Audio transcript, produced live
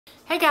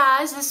Hey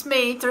guys, it's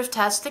me,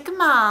 Thriftastic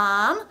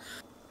Mom.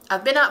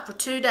 I've been out for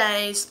 2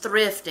 days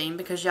thrifting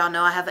because y'all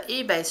know I have an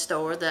eBay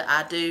store that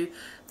I do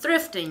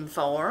thrifting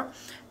for.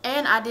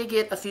 And I did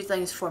get a few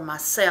things for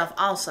myself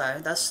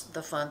also. That's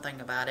the fun thing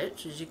about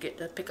it, is you get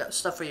to pick up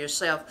stuff for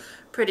yourself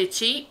pretty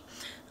cheap.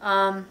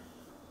 Everything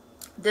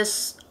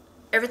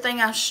I'm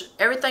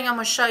going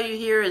to show you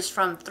here is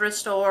from thrift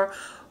store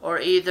or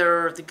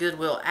either the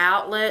Goodwill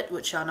outlet,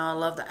 which y'all know I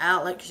love the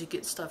outlet because you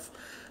get stuff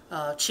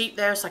cheap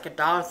there. It's like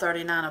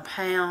 $1.39 a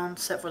pound,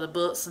 except for the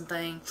books and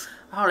things.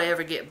 I hardly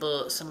ever get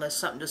books unless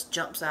something just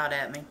jumps out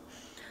at me.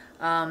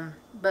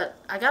 But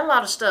I got a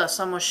lot of stuff,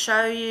 so I'm going to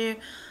show you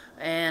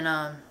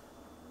and,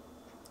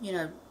 you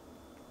know,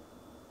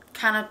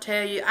 kind of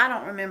tell you. I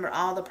don't remember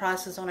all the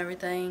prices on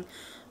everything,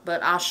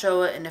 but I'll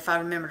show it, and if I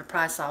remember the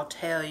price, I'll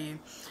tell you.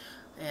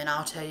 And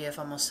I'll tell you if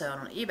I'm going to sell it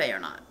on eBay or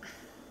not.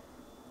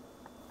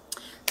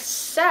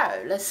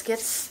 So, let's get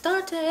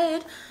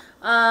started.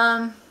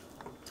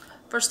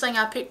 First thing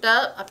I picked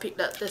up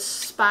this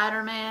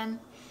Spider-Man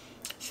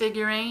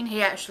figurine.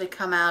 He actually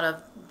come out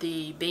of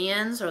the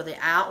bins or the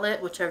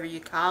outlet, whichever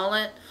you call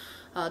it.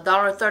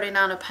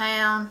 $1.39 a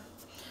pound.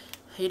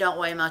 He don't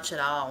weigh much at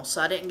all,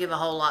 so I didn't give a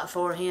whole lot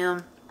for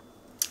him.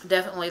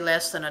 Definitely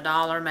less than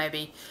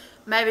 $1,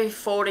 maybe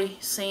 40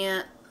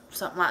 cents,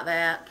 something like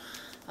that.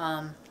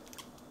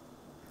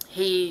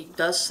 He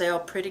does sell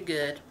pretty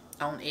good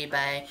on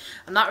eBay.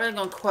 I'm not really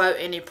going to quote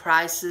any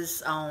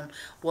prices on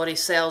what he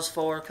sells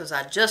for because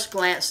I just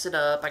glanced it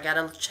up. I got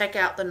to check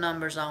out the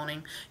numbers on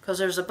him because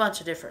there's a bunch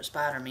of different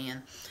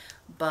Spider-Men.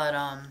 But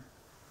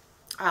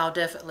I'll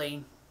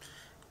definitely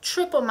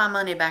triple my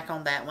money back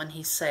on that when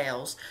he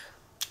sells.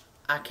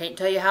 I can't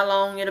tell you how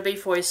long it'll be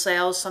before he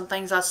sells. Some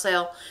things I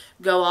sell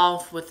go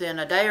off within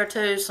a day or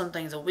two. Some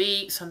things a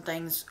week. Some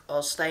things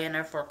will stay in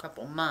there for a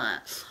couple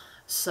months.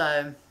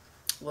 So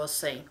we'll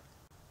see.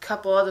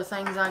 Couple other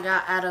things I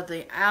got out of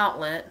the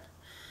outlet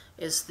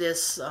is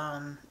this.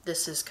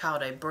 This is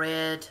called a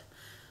bread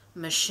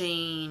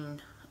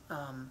machine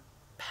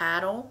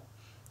paddle.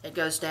 It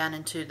goes down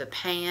into the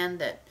pan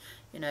that,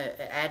 you know,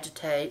 it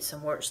agitates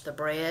and works the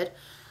bread.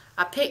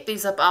 I pick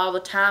these up all the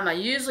time. I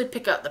usually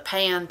pick up the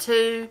pan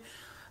too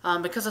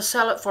because I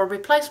sell it for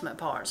replacement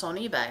parts on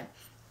eBay.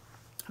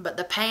 But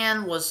the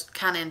pan was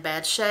kind of in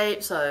bad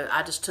shape, so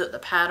I just took the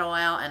paddle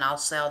out and I'll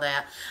sell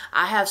that.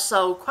 I have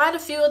sold quite a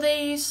few of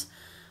these.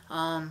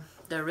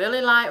 They're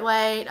really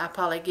lightweight. I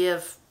probably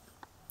give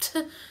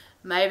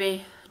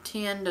maybe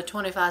 10 to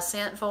 25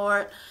 cents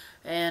for it.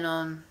 And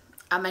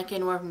I make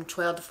anywhere from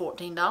 $12 to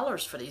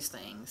 $14 for these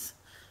things.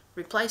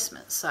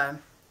 Replacements. So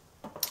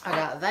I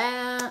got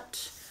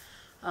that.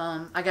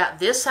 I got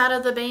this out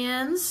of the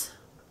bins.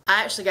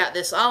 I actually got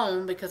this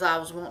on because I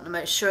was wanting to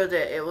make sure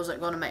that it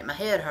wasn't going to make my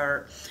head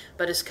hurt.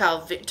 But it's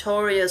called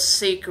Victoria's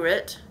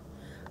Secret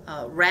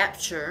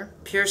Rapture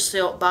Pure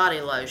Silk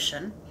Body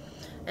Lotion.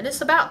 And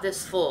it's about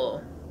this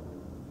full.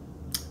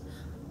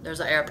 There's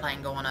an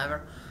airplane going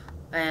over.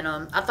 And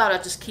I thought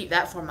I'd just keep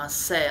that for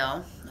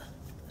myself.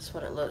 That's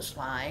what it looks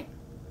like.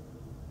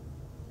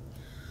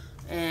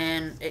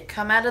 And it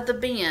come out of the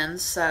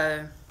bins,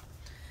 so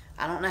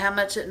I don't know how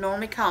much it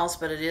normally costs,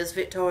 but it is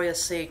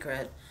Victoria's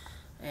Secret.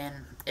 And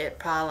it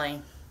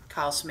probably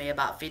cost me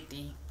about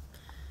 50,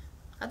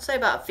 I'd say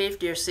about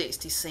 50 or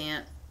 60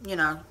 cents. You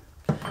know,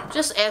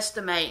 just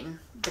estimating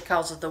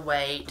because of the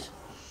weight.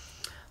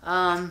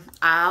 I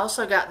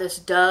also got this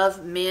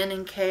Dove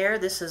Men & Care.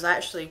 This is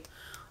actually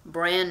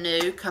brand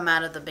new, come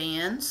out of the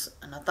bins.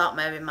 And I thought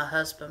maybe my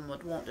husband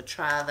would want to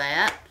try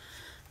that.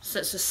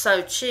 Since it's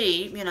so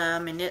cheap, you know, I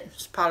mean,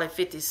 it's probably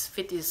 50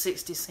 to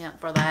 60 cents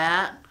for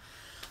that.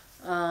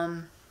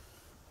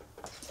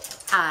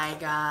 I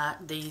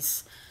got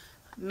these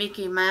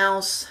Mickey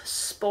Mouse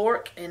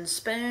spork and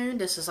spoon.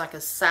 This is like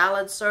a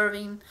salad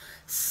serving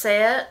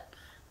set.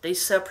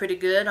 These sell pretty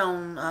good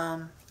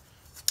on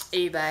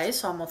eBay,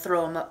 so I'm going to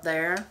throw them up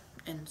there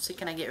and see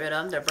can I get rid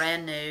of them. They're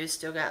brand new,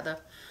 still got the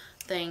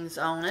things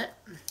on it.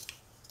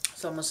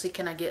 So I'm going to see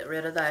can I get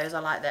rid of those. I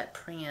like that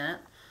print.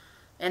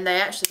 And they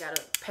actually got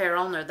a pair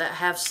on there that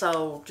have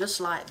sold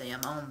just like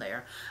them on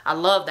there. I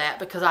love that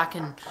because I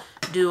can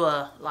do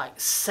a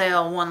like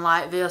sell one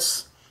like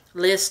this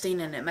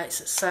listing, and it makes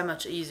it so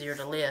much easier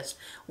to list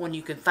when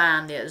you can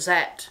find the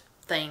exact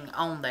thing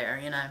on there,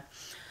 you know.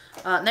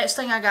 Next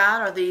thing I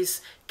got are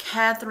these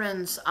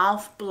Catherine's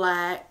Off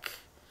Black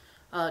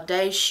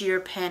Day Sheer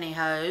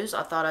pantyhose.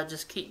 I thought I'd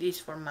just keep these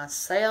for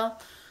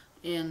myself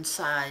in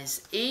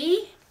size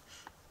E,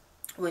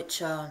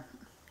 which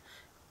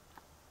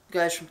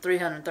goes from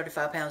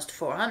 335 pounds to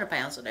 400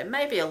 pounds. So they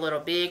may be a little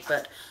big,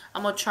 but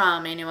I'm going to try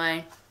them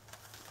anyway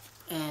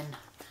and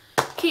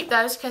keep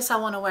those in case I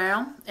want to wear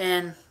them.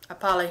 And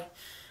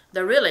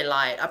they're really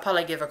light. I'll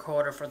probably give a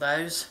quarter for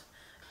those.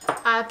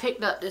 I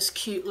picked up this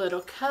cute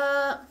little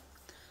cup.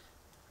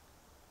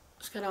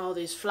 It's got all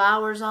these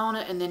flowers on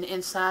it, and then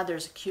inside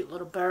there's a cute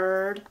little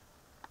bird.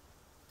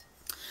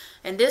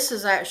 And this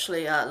is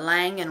actually a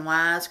Lang &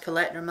 Wise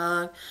collector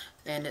mug,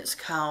 and it's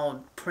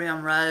called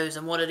Primrose.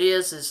 And what it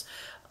is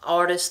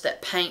artists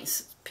that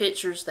paints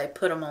pictures, they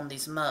put them on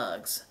these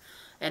mugs.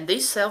 And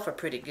these sell for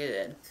pretty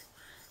good.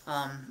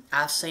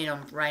 I've seen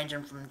them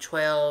ranging from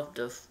 $12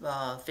 to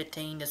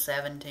 $15 to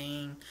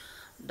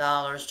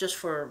 $17 just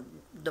for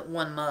the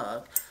one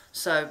mug.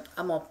 So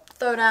I'm going to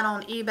throw that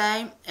on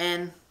eBay,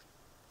 and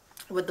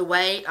with the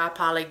weight, I'll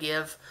probably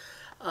give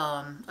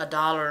 $1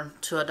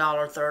 to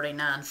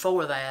 $1.39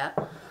 for that.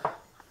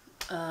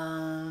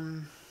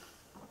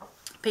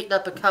 Picked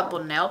up a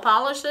couple nail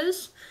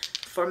polishes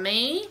for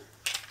me.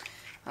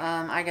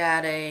 I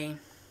got a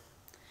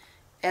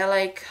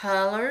LA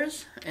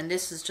Colors, and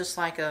this is just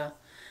like a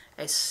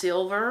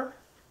silver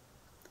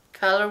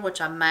color, which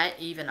I might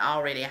even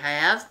already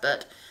have,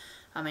 but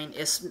I mean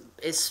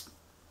it's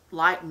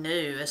like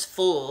new, it's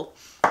full.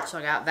 So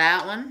I got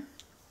that one,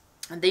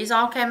 and these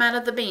all came out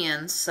of the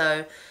bins,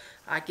 so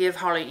I give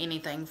hardly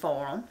anything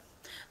for them.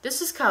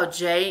 This is called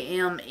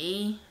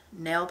JME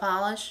nail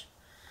polish.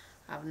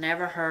 I've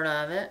never heard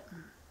of it,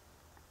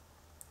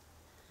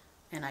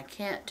 and I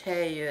can't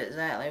tell you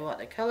exactly what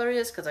the color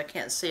is because I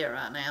can't see it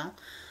right now.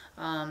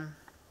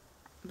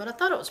 But I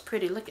thought it was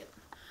pretty. Look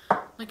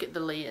at the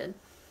lid.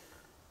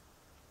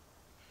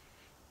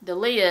 The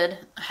lid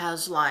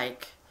has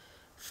like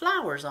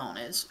flowers on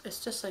it.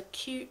 It's just a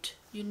cute,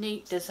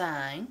 unique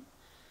design.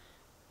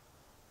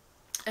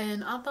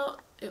 And I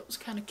thought it was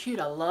kind of cute.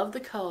 I love the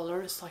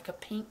color. It's like a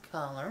pink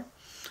color.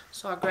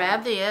 So I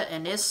grabbed it,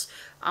 and it's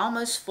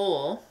almost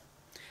full.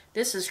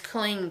 This is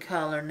Clean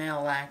Color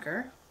Nail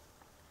Lacquer.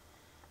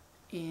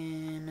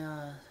 And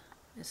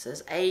it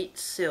says 8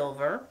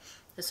 silver.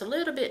 It's a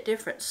little bit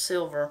different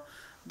silver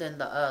than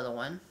the other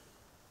one.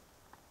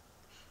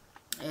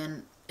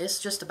 And it's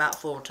just about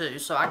full too.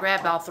 So I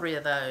grabbed all 3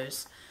 of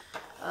those.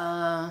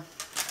 I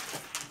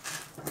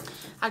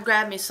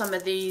grabbed me some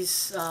of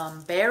these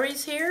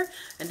berries here.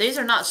 And these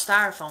are not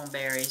styrofoam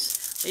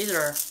berries. These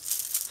are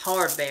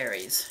hard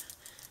berries.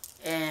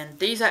 And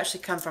these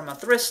actually come from a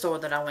thrift store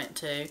that I went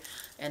to.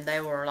 And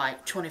they were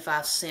like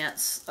 25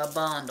 cents a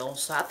bundle.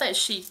 So I think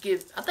she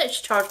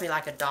charged me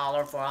like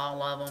 $1 for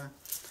all of them.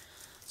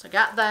 So I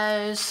got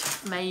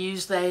those. May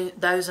use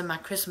those in my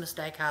Christmas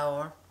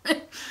decor.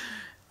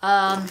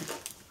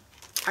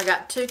 I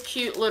got 2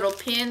 cute little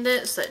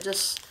pendants that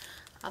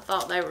I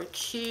thought they were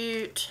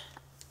cute.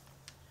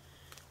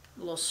 A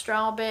little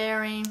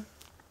strawberry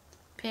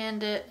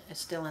pendant.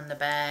 It's still in the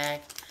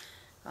bag.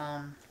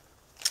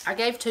 I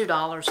gave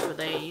 $2 for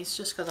these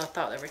just because I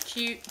thought they were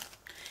cute.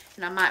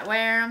 And I might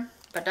wear them.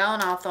 If I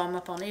don't, I'll throw them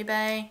up on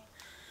eBay.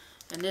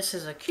 And this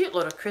is a cute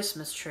little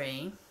Christmas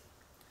tree.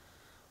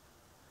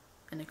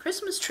 And the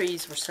Christmas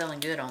trees were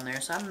selling good on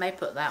there, so I may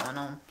put that one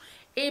on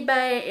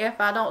eBay. If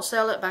I don't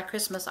sell it by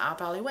Christmas, I'll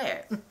probably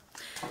wear it.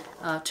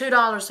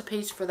 $2 a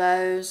piece for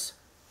those.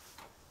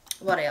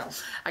 What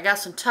else? I got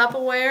some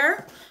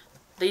Tupperware.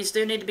 These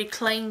do need to be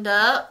cleaned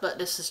up, but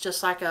this is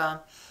just like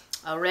a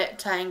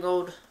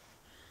rectangled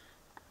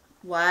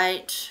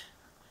white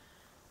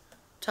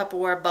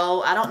Tupperware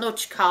bowl. I don't know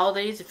what you call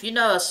these. If you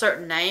know a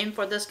certain name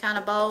for this kind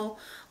of bowl,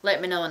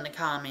 let me know in the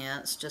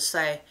comments. Just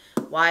say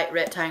white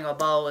rectangle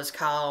bowl is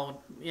called,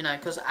 you know,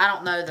 because I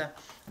don't know the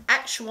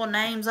actual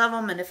names of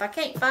them, and if I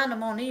can't find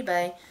them on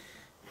eBay,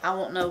 I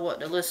won't know what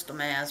to list them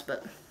as.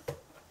 But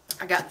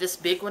I got this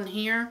big one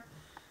here,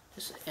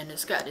 and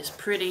it's got this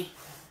pretty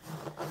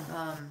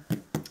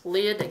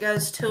lid that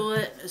goes to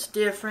it. It's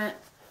different.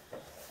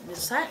 And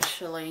it's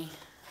actually,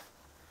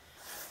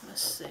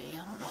 let's see,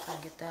 I don't know if I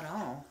can get that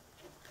off.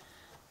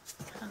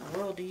 How in the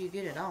world do you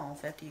get it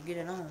off after you get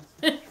it on?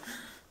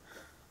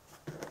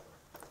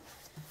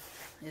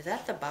 Is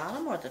that the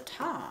bottom or the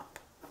top?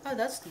 Oh,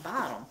 that's the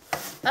bottom.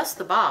 That's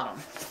the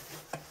bottom.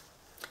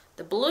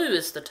 The blue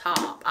is the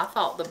top. I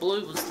thought the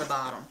blue was the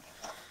bottom.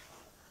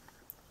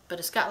 But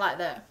it's got like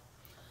that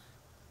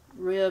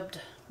rigid,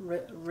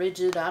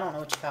 I don't know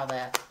what you call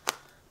that,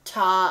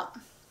 top.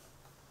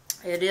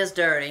 It is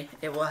dirty.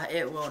 It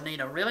will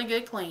need a really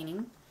good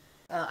cleaning.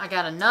 I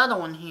got another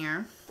one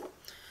here.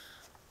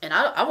 And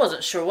I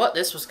wasn't sure what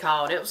this was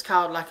called. It was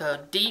called like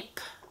a deep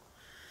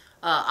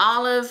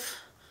olive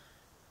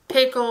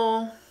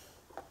pickle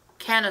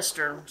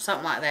canister,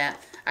 something like that.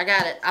 I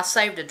got it. I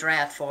saved a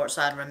draft for it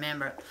so I'd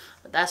remember it.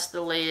 But that's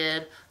the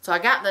lid. So I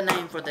got the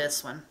name for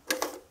this one.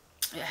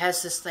 It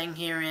has this thing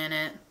here in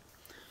it.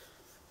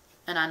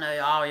 And I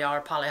know all y'all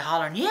are probably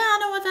hollering, yeah, I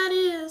know what that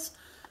is.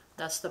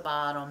 That's the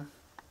bottom.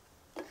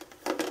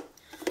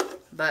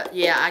 But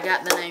yeah, I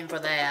got the name for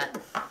that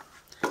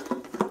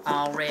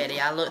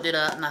already. I looked it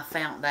up and I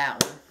found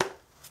that one.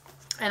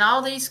 And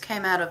all these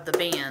came out of the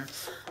bin.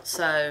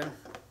 So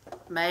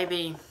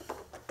maybe,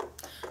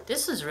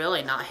 this is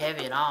really not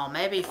heavy at all.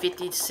 Maybe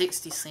 50 to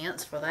 60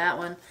 cents for that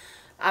one.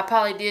 I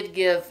probably did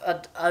give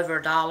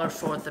over $1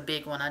 for the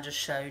big one I just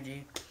showed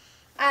you.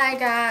 I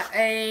got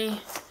a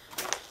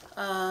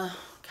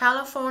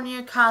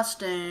California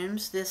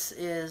Costumes. This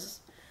is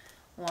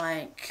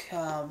like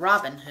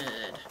Robin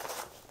Hood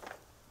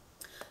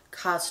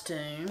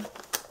costume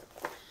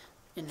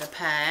in the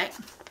pack.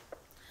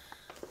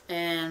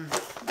 And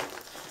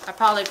I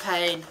probably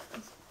paid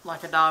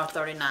like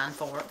 $1.39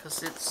 for it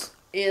because it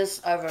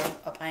is over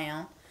a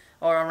pound.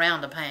 or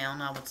around £1,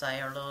 I would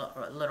say, or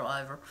a little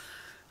over.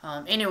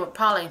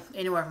 Probably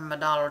anywhere from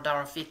 $1 to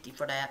 $1.50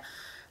 for that.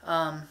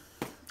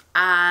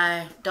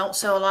 I don't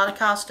sell a lot of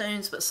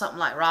costumes, but something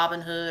like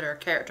Robin Hood or a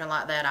character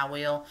like that, I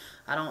will.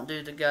 I don't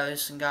do the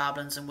ghosts and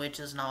goblins and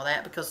witches and all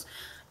that because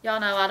y'all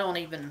know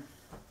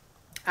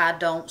I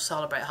don't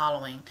celebrate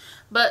Halloween.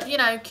 But, you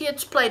know,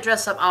 kids play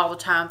dress up all the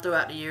time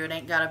throughout the year. It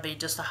ain't got to be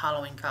just a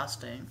Halloween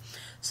costume.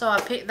 So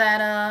I picked that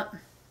up.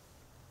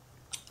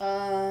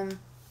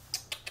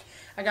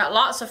 I got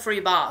lots of free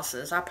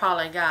boxes. I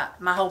probably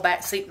got my whole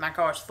back seat in my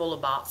car is full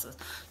of boxes.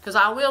 Because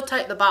I will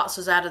take the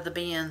boxes out of the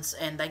bins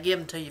and they give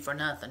them to you for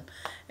nothing.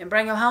 And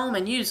bring them home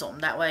and use them.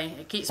 That way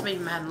it keeps me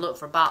from having to look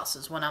for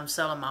boxes when I'm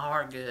selling my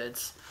hard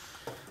goods.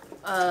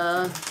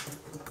 I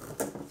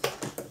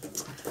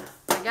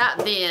got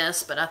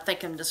this, but I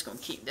think I'm just going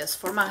to keep this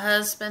for my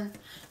husband.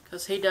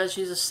 Because he does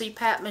use a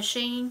CPAP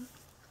machine.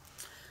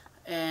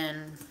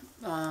 And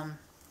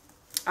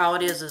all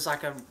it is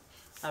like a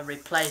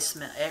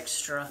replacement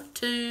extra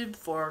tube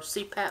for a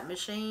CPAP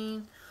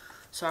machine.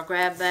 So I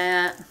grabbed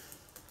that.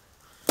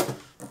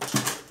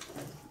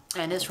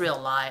 And it's real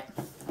light.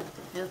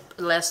 It's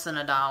less than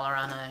 $1,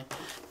 I know.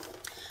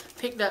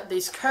 Picked up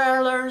these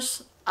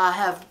curlers. I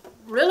have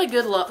really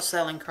good luck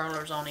selling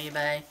curlers on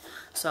eBay.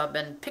 So I've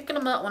been picking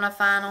them up when I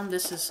find them.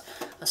 This is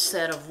a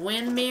set of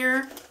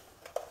windmere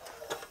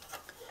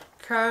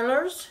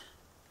curlers.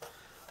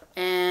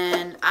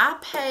 And I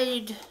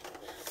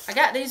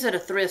got these at a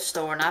thrift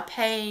store, and I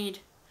paid,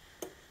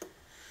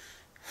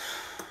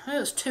 it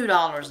was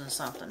 $2 and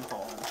something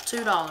for them.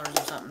 $2 and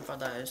something for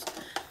those.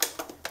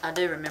 I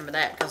do remember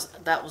that because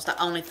that was the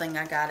only thing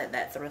I got at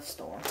that thrift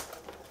store.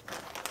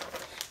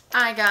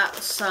 I got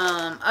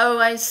some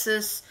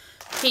Oasis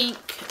pink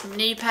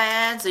knee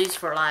pads. These are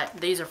for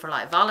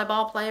like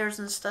volleyball players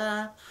and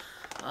stuff.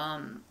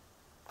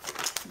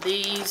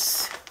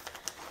 These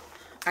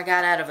I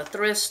got out of a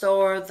thrift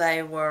store.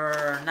 They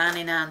were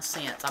 99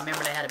 cents. I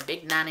remember they had a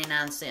big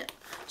 99-cent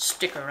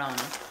sticker on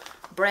them.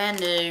 Brand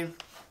new.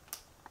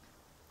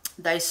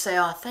 They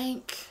sell, I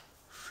think,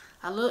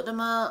 I looked them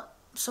up,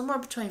 somewhere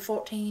between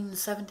 $14 and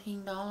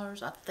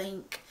 $17, I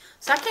think.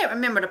 So I can't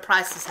remember the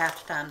prices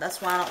half the time. That's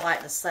why I don't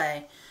like to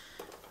say.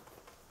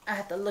 I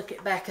have to look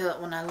it back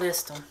up when I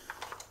list them.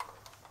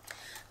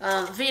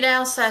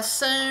 Vidal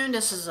Sassoon.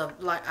 This is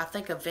I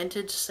think a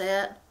vintage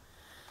set.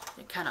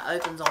 It kind of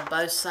opens on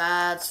both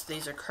sides.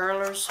 These are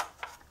curlers.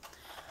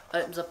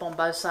 Opens up on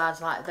both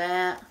sides like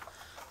that.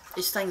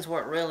 These things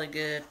work really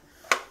good.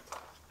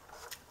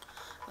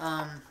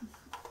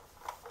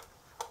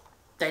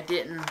 They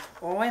didn't.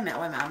 Oh, wait a minute.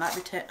 I might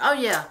be. Oh,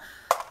 yeah.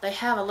 They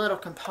have a little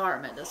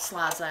compartment that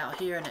slides out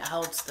here and it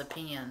holds the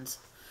pins.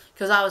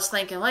 Because I was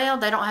thinking, well,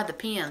 they don't have the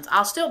pins.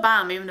 I'll still buy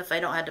them even if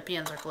they don't have the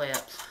pins or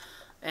clips.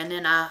 And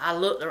then I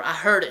looked. I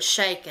heard it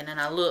shaking and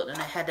I looked and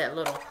it had that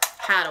little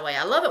hideaway.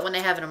 I love it when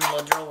they have it in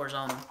little drawers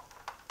on them.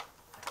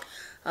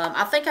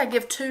 I think I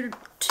give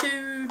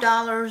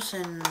 $2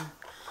 and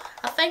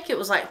I think it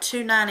was like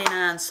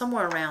 $2.99,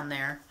 somewhere around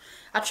there.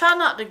 I try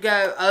not to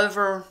go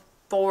over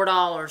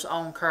 $4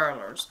 on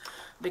curlers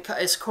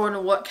because it's according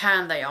to what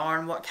kind they are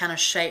and what kind of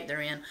shape they're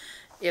in.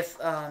 If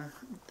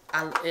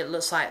it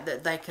looks like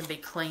that they can be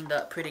cleaned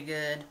up pretty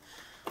good.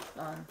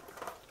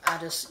 I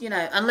just, you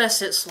know,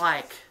 unless it's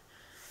like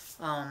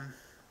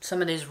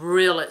some of these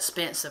real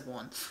expensive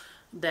ones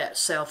that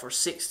sell for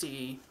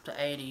 60 to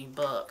 80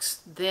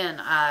 bucks, then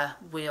I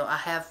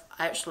have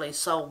actually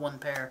sold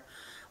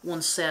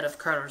one set of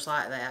curlers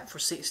like that for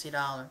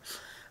 $60.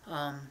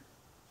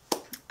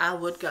 I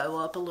would go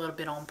up a little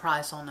bit on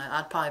price on that.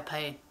 I'd probably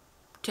pay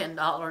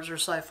 $10 or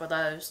so for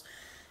those,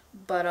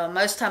 but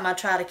most of the time I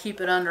try to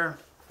keep it under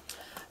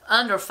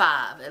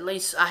 $5. At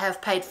least I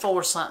have paid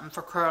 $4 something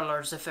for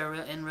curlers if they're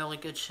in really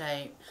good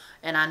shape,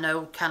 and I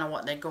know kind of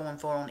what they're going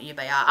for on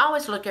eBay. I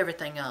always look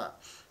everything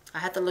up. I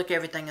have to look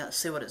everything up to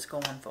see what it's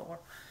going for.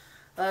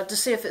 To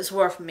see if it's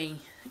worth me,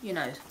 you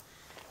know,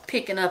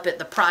 picking up at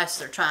the price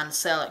they're trying to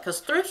sell it. Because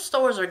thrift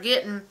stores are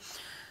getting,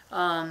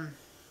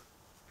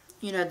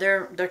 you know,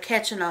 they're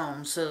catching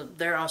on. So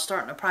they're all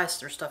starting to price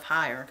their stuff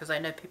higher. Because they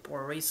know people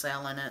are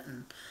reselling it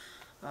and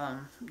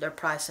they're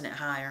pricing it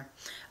higher.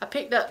 I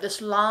picked up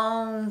this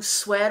long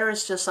sweater.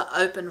 It's just an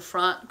open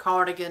front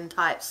cardigan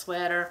type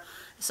sweater.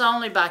 It's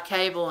only by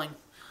Cable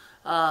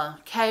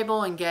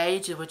and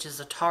Gauge, which is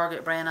a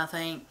Target brand, I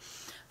think.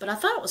 But I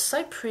thought it was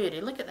so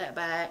pretty. Look at that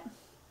back.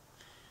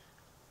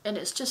 And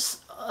it's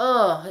just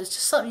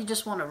something you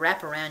just want to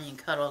wrap around you and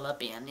cuddle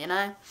up in, you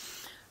know.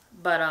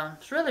 But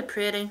it's really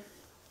pretty.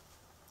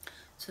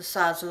 It's a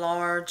size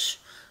large.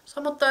 So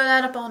I'm going to throw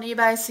that up on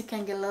eBay so you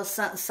can get a little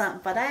something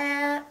for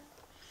that.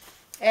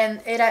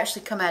 And it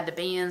actually come out of the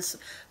bins.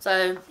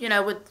 So, you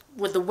know,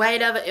 with the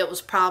weight of it, it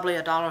was probably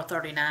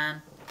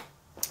 $1.39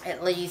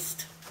 at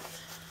least.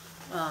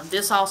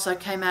 This also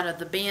came out of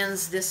the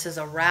bins. This is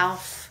a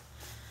Ralph.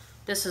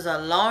 This is a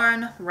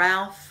Lauren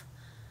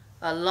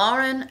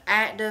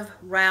Active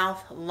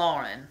Ralph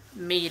Lauren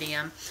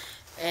medium.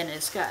 And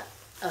it's got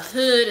a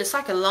hood. It's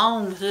like a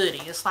long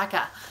hoodie. It's like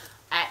a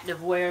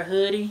active wear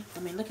hoodie. I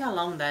mean, look how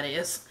long that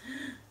is.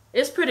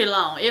 It's pretty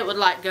long. It would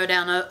like go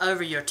down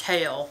over your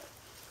tail.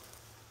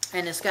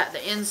 And it's got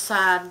the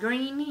inside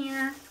green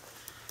here.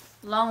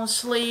 Long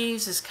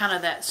sleeves. It's kind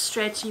of that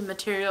stretchy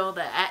material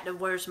that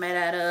activewear is made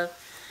out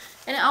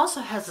of. And it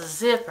also has a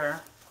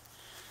zipper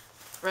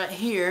right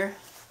here.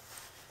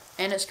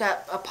 And it's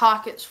got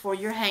pockets for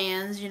your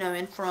hands, you know,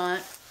 in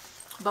front.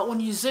 But when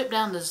you zip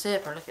down the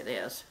zipper, look at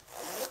this.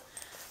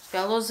 It's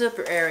got a little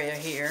zipper area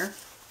here.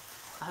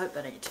 I hope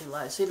that ain't too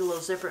low. See the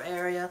little zipper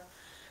area?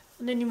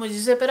 And then when you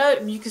zip it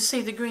open, you can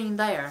see the green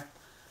there.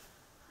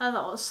 I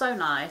thought it was so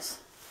nice.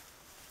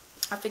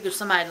 I figured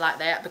somebody'd like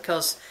that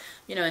because,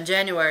 you know, in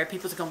January,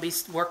 people's going to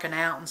be working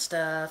out and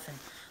stuff. And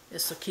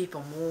this will keep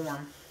them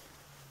warm.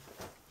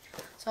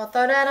 So I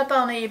throw that up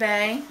on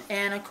eBay.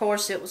 And, of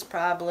course, it was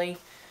probably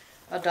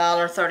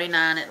 $1.39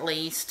 at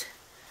least.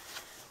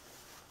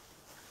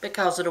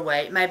 Because of the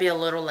weight. Maybe a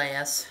little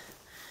less.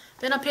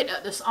 Then I picked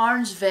up this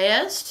orange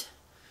vest.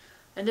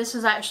 And this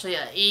is actually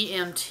an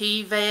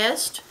EMT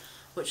vest.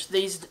 Which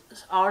these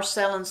are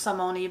selling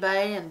some on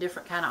eBay and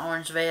different kind of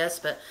orange vests.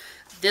 But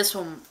this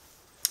one,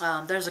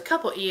 there's a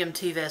couple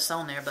EMT vests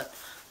on there. But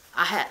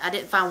I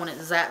didn't find one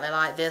exactly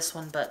like this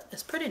one. But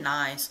it's pretty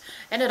nice.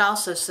 And it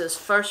also says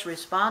first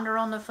responder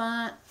on the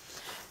front.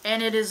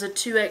 And it is a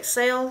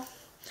 2XL.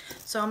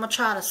 So I'm going to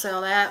try to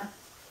sell that.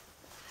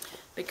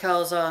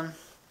 Because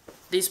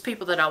these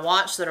people that I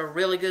watch that are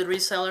really good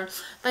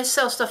resellers, they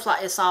sell stuff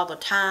like this all the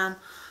time.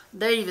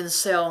 They even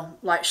sell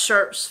like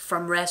shirts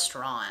from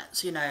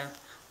restaurants, you know,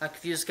 like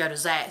if you just go to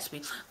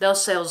Zaxby, they'll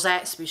sell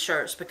Zaxby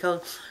shirts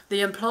because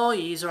the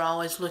employees are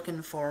always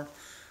looking for,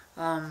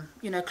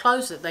 you know,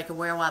 clothes that they can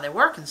wear while they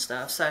work and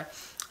stuff. So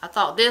I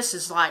thought this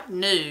is like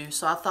new,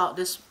 so I thought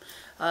this,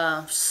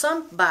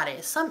 some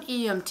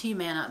EMT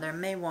man out there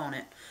may want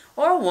it.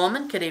 Or a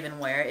woman could even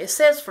wear it. It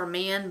says for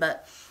men,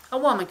 but a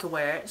woman could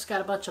wear it. It's got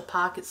a bunch of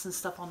pockets and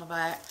stuff on the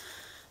back.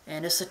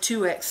 And it's a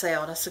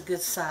 2XL. That's a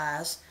good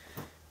size.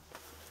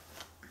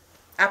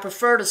 I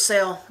prefer to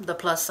sell the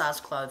plus size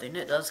clothing.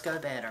 It does go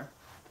better.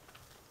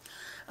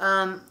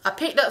 I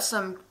picked up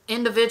some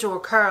individual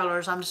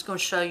curlers. I'm just going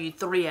to show you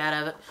 3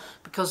 out of it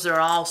because they're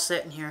all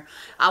sitting here.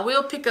 I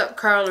will pick up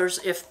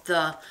curlers if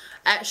the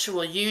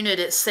actual unit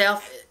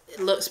itself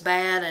looks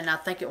bad and I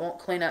think it won't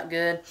clean up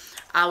good.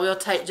 I will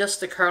take just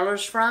the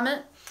curlers from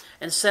it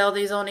and sell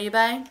these on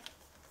eBay.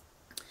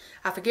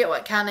 I forget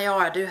what kind they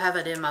are. I do have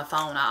it in my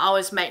phone. I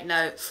always make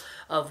notes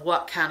of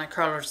what kind of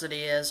curlers it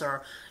is,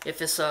 or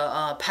if it's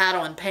a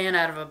paddle and pan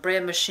out of a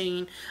bread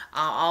machine,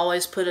 I'll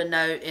always put a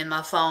note in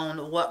my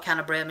phone what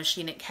kind of bread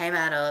machine it came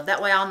out of.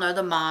 That way I'll know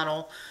the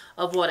model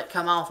of what it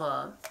come off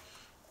of.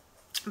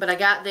 But I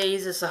got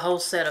these. It's a whole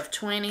set of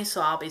 20,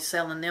 so I'll be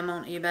selling them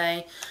on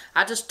eBay.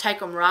 I just take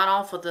them right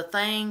off of the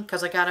thing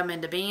because I got them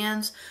in the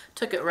bins.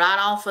 Took it right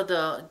off of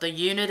the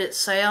unit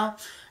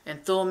itself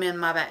and threw them in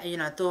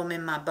my, threw them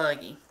in my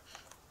buggy.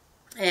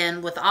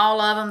 And with all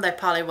of them, they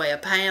probably weigh a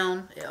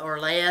pound or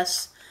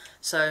less.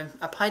 So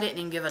I probably didn't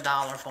even give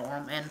 $1 for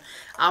them. And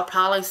I'll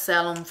probably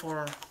sell them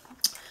for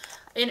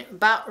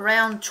about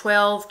around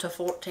 $12 to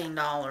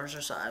 $14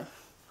 or so.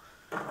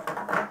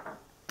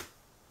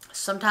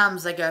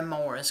 Sometimes they go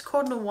more. It's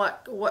according to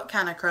what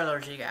kind of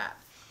curlers you got.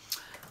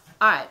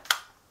 Alright.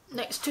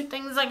 Next 2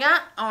 things I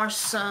got are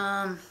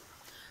some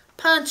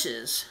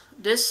punches.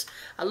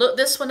 I looked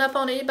this one up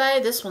on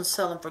eBay. This one's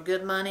selling for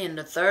good money in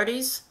the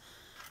 30s.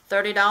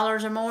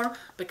 $30 or more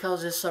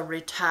because it's a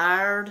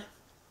retired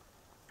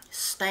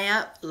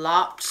stamp,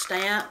 locked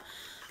stamp.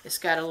 It's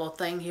got a little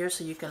thing here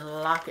so you can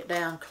lock it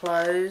down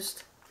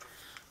closed.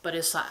 But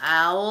it's an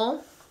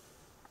owl.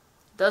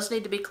 Does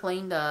need to be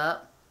cleaned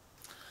up.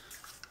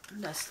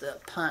 That's the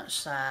punch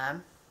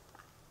side.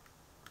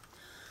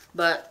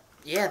 But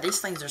yeah, these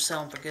things are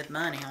selling for good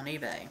money on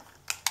eBay.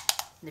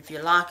 And if you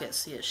lock it,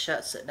 see it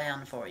shuts it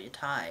down for you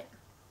tight.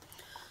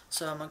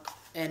 So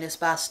and it's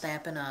by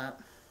Stampin'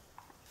 Up.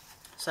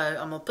 So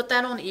I'm going to put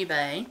that on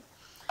eBay.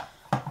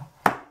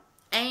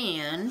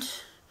 And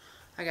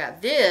I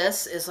got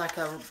this. Is like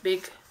a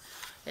big,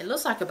 it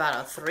looks like about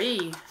a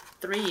 3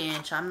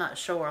 inch. I'm not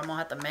sure. I'm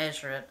going to have to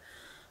measure it.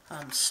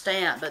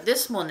 Stamp. But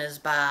this one is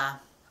by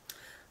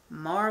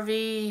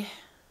Marvi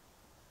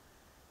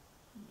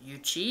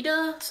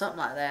Uchida. Something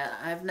like that.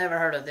 I've never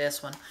heard of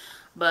this one.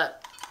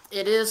 But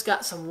it is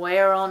got some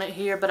wear on it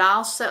here. But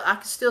I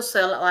can still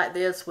sell it like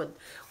this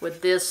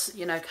with this,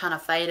 you know, kind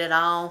of faded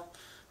off.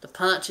 The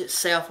punch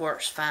itself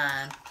works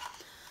fine.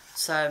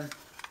 So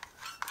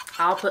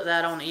I'll put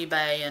that on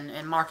eBay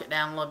and mark it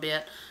down a little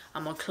bit.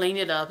 I'm going to clean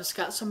it up. It's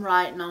got some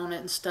writing on it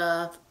and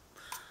stuff.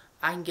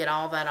 I can get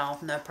all that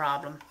off, no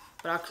problem.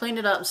 But I'll clean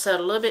it up and sell it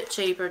a little bit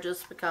cheaper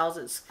just because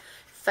it's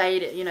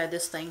faded. You know,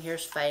 this thing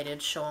here's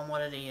faded, showing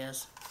what it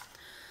is.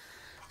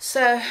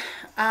 So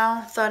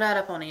I'll throw that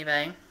up on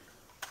eBay.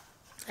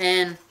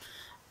 And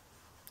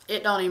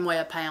it don't even weigh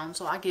a pound,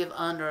 so I give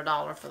under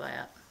 $1 for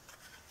that.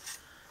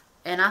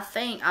 And I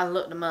think, I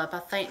looked them up, I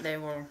think they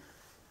were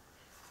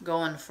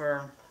going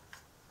for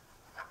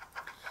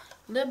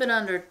a little bit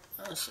under,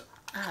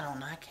 I don't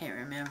know, I can't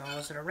remember.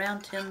 Was it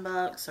around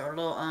 $10 or a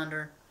little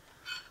under?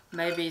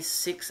 maybe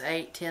 6,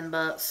 8, 10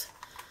 bucks,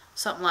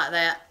 something like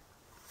that.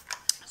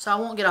 So I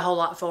won't get a whole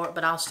lot for it,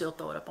 but I'll still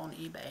throw it up on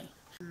eBay.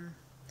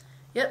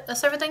 Yep,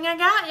 that's everything I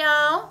got,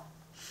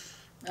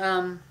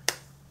 y'all.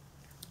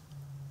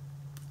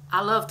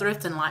 I love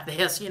thrifting like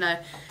this, you know.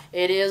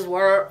 It is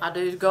work. I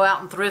do go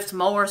out and thrift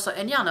more. So,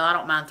 and y'all know I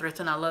don't mind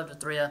thrifting. I love to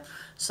thrift.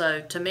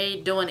 So to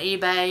me, doing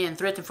eBay and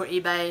thrifting for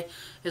eBay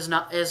is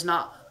not,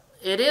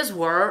 it is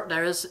work.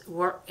 There is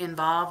work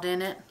involved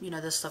in it. You know,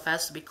 this stuff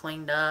has to be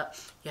cleaned up.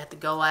 You have to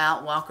go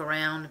out, walk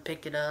around and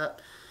pick it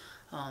up.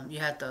 You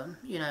have to,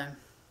 you know,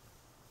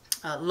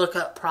 look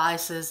up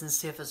prices and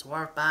see if it's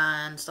worth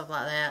buying, stuff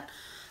like that.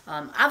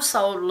 I've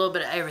sold a little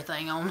bit of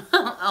everything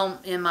on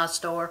in my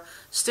store.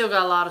 Still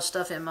got a lot of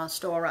stuff in my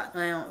store right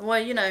now. Well,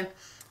 you know,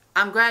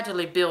 I'm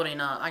gradually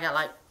building up. I got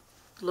like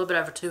a little bit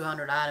over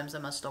 200 items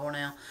in my store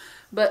now.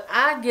 But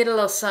I get a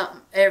little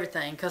something,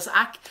 everything, because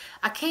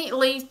I can't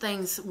leave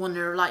things when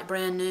they're like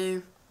brand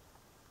new.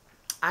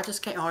 I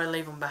just can't hardly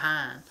leave them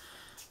behind.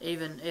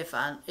 Even if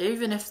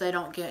they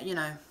don't get, you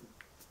know,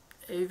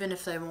 even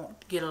if they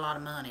won't get a lot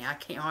of money, I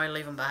can't hardly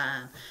leave them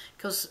behind.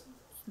 Because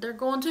they're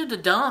going to the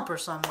dump or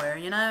somewhere,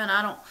 you know, and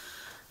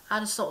I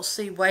just don't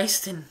see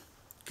wasting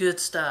good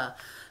stuff.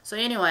 So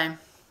anyway,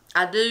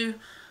 I do,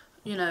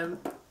 you know,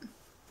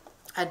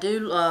 I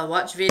do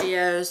watch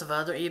videos of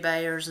other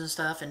eBayers and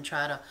stuff and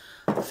try to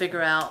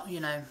figure out, you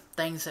know,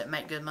 things that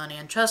make good money.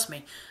 And trust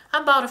me,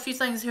 I bought a few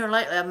things here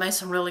lately I've made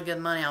some really good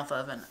money off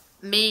of. And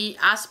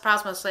I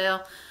surprised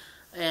myself,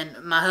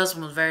 and my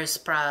husband was very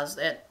surprised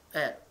at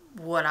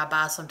what I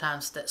buy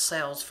sometimes that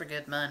sells for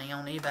good money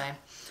on eBay.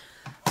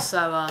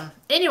 So,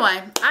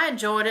 anyway, I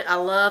enjoyed it. I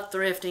love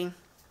thrifting.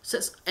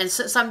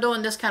 Since I'm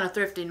doing this kind of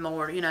thrifting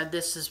more, you know,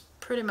 this is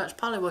pretty much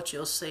probably what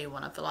you'll see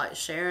when I feel like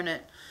sharing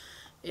it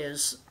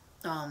is,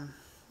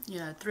 you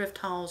know, thrift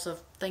hauls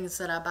of things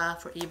that I buy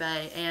for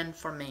eBay and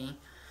for me.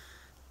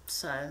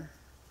 So,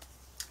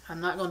 I'm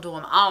not going to do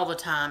them all the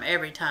time,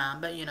 every time,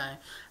 but, you know,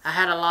 I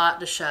had a lot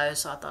to show,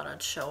 so I thought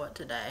I'd show it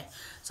today.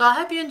 So, I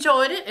hope you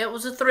enjoyed it. It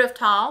was a thrift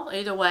haul.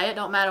 Either way, it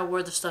don't matter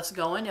where the stuff's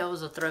going. It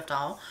was a thrift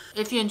haul.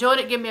 If you enjoyed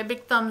it, give me a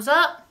big thumbs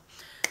up.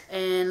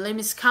 And leave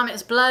me some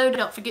comments below.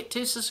 Don't forget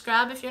to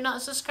subscribe if you're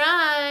not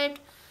subscribed.